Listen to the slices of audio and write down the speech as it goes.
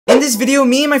In this video,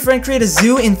 me and my friend create a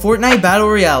zoo in Fortnite Battle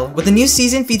Royale. With a new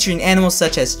season featuring animals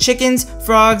such as chickens,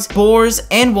 frogs, boars,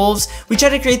 and wolves, we try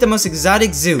to create the most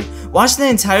exotic zoo. Watch the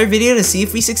entire video to see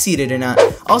if we succeeded or not.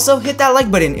 Also, hit that like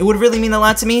button, it would really mean a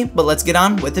lot to me, but let's get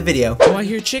on with the video. Oh, I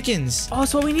hear chickens. Oh,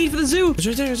 that's what we need for the zoo. It's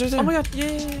right there, it's right there. Oh my god,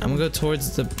 yeah. I'm gonna go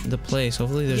towards the place.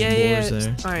 Hopefully there's boars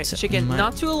there. Alright, chicken,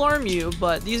 not to alarm you,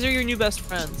 but these are your new best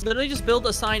friends. Literally just build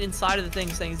a sign inside of the thing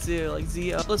saying zoo, like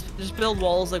Z. Let's just build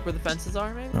walls like where the fences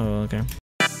are, maybe? Oh, okay.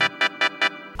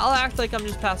 I'll act like I'm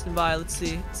just passing by. Let's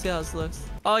see how this looks.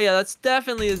 Oh yeah, that's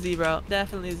definitely a Z, bro.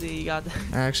 Definitely a Z. You got that.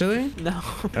 Actually? No.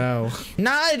 Oh.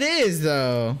 Nah, it is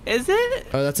though. Is it?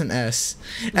 Oh, that's an S.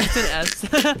 That's an S.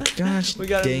 Gosh, we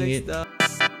got it dang mixed up.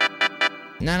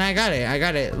 No, I got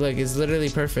it. Look, it's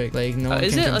literally perfect. Like no one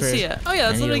is can it? compare. Let's see it. Oh yeah,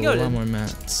 that's literally good. A lot more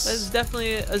mats. That's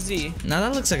definitely a Z. Now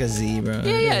that looks like a Z, bro.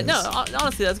 Yeah. No,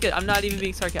 honestly, that's good. I'm not even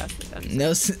being sarcastic.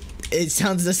 No. It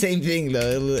sounds the same thing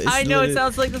though. I know it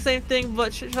sounds like the same thing,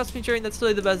 but trust me, Jordan, that's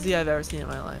really the best Z I've ever seen in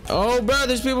my life. Oh, bro,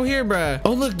 there's people here, bro.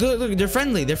 Oh, look, they're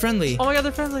friendly. Oh my god,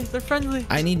 they're friendly.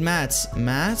 I need mats.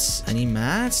 I need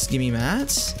mats. Give me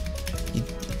mats. You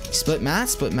split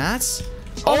mats.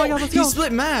 Oh my god, let's go. He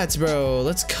split mats, bro.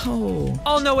 Let's go.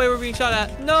 Oh, no way we're being shot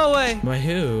at. No way. By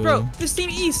who? Bro, this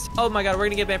team East. Oh my god, we're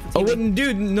gonna get banned for teaming. Oh,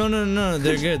 dude, no.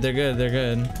 They're good.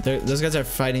 Those guys are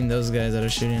fighting those guys that are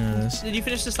shooting at us. Did you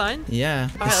finish the sign? Yeah.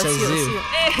 Alright, let's see it.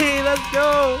 Hey, let's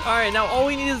go. Alright, now all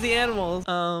we need is the animals.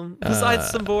 Besides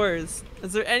some boars.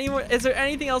 Is there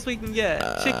anything else we can get?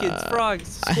 Chickens,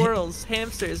 frogs, squirrels,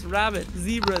 hamsters, rabbits,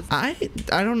 zebras. I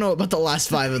don't know about the last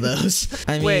 5 of those.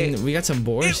 I mean, we got some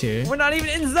boars here. We're not even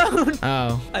in zone.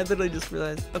 Oh. I literally just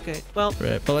realized. Okay, well.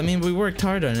 Right, but I mean, we worked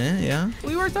hard on it, yeah.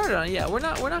 We worked hard on it, yeah. We're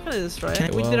not gonna destroy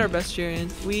it. We did our best, Jarian.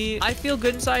 I feel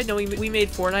good inside knowing we made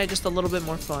Fortnite just a little bit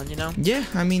more fun, you know? Yeah,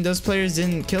 I mean, those players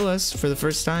didn't kill us for the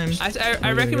first time.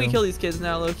 I reckon we kill these kids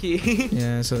now, low key.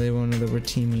 Yeah, so they won't know that we're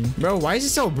teaming. Bro, why is it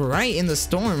so bright in the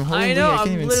storm? Holy, I know, I can't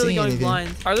I'm even literally see going anything.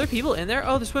 blind. Are there people in there?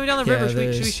 Oh, they're swimming down the river.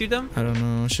 Should we shoot them? I don't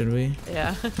know. Should we?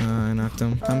 Yeah. I knocked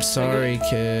them. I'm sorry,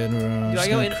 kid. Bro. Do I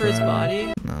go in for his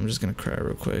body? No, I'm just gonna cry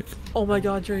real quick. Oh my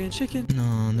god, Jarian, chicken.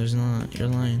 No, there's not. You're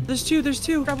lying. There's two.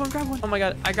 Grab one. Oh my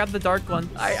god, I got the dark one.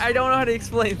 I don't know how to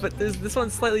explain, but this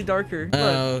one's slightly darker.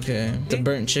 Oh, okay. The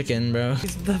burnt chicken, bro.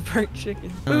 It's the burnt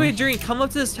chicken. Wait, Jarian, come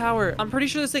up to this tower. I'm pretty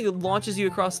sure this thing launches you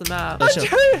across the map. They're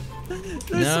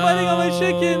sweating on my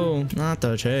chicken. Not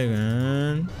the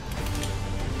chicken.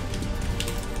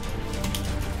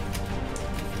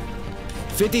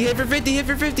 50, hit for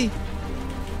 50.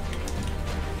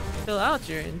 Chill out,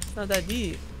 Jarian. It's not that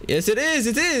deep. Yes, it is.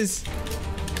 Is it?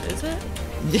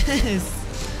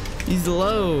 Yes. He's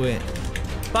low.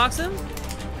 Box him.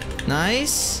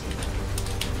 Nice.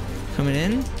 Coming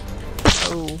in.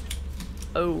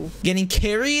 Oh. Getting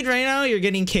carried right now? You're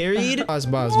getting carried? Boss.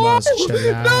 Chill out.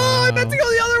 No, I meant to go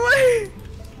the other way.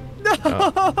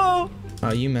 No.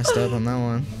 Oh, you messed up on that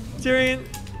one. Jarian.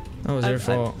 That was your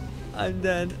fault. I'm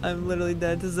dead. I'm literally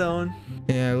dead to zone.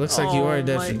 Yeah, it looks like you are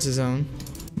dead to zone.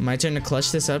 My turn to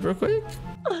clutch this up real quick.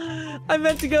 I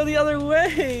meant to go the other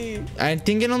way. I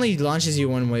think it only launches you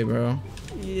one way, bro.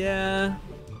 Yeah.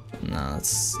 No,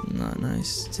 it's not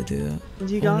nice to do that.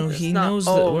 You got this. He knows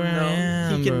where I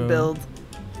am, He can build.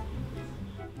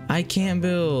 I can't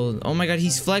build. Oh my god,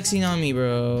 he's flexing on me,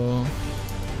 bro.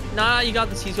 Nah, you got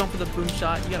this. He's going for the boom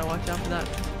shot. You gotta watch out for that.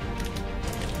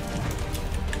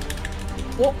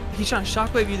 Whoa, he's trying to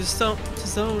shockwave you to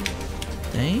zone.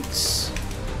 Thanks.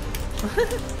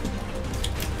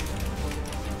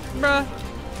 Bruh.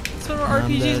 It's one of our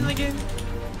RPGs in the game.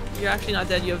 You're actually not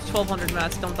dead. You have 1,200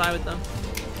 mats. Don't die with them.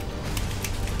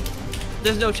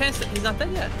 There's no chance that he's not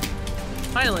dead yet.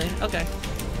 Finally. Okay.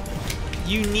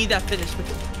 You need that finish with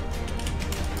it.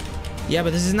 Yeah,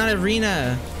 but this is not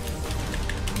arena.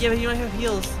 Yeah, but you might have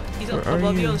heals. He's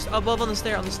above you. Above on the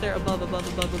stair. Above.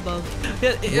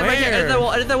 Yeah, right here.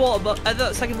 Edit that wall. Above. At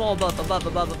the second wall.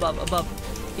 Above.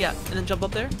 Yeah, and then jump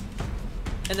up there.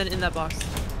 And then in that box.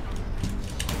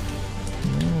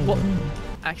 Well,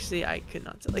 actually, I could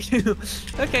not tell you.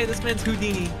 Okay, this man's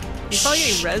Houdini. He's probably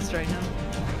getting rezzed right now.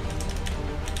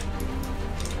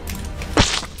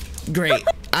 Great.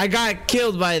 I got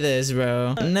killed by this,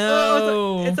 bro.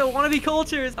 No. It's a wannabe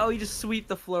cultures. Oh, you just sweep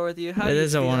the floor with you. How it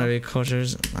is a wannabe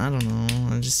cultures. I don't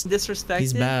know. I just disrespect.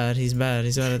 He's bad. He's bad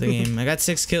at the game. I got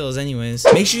 6 kills anyways.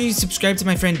 Make sure you subscribe to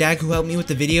my friend Dag who helped me with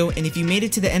the video, and if you made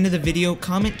it to the end of the video,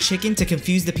 comment chicken to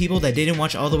confuse the people that didn't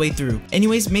watch all the way through.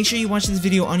 Anyways, make sure you watch this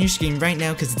video on your screen right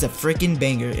now because it's a freaking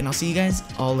banger, and I'll see you guys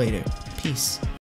all later. Peace.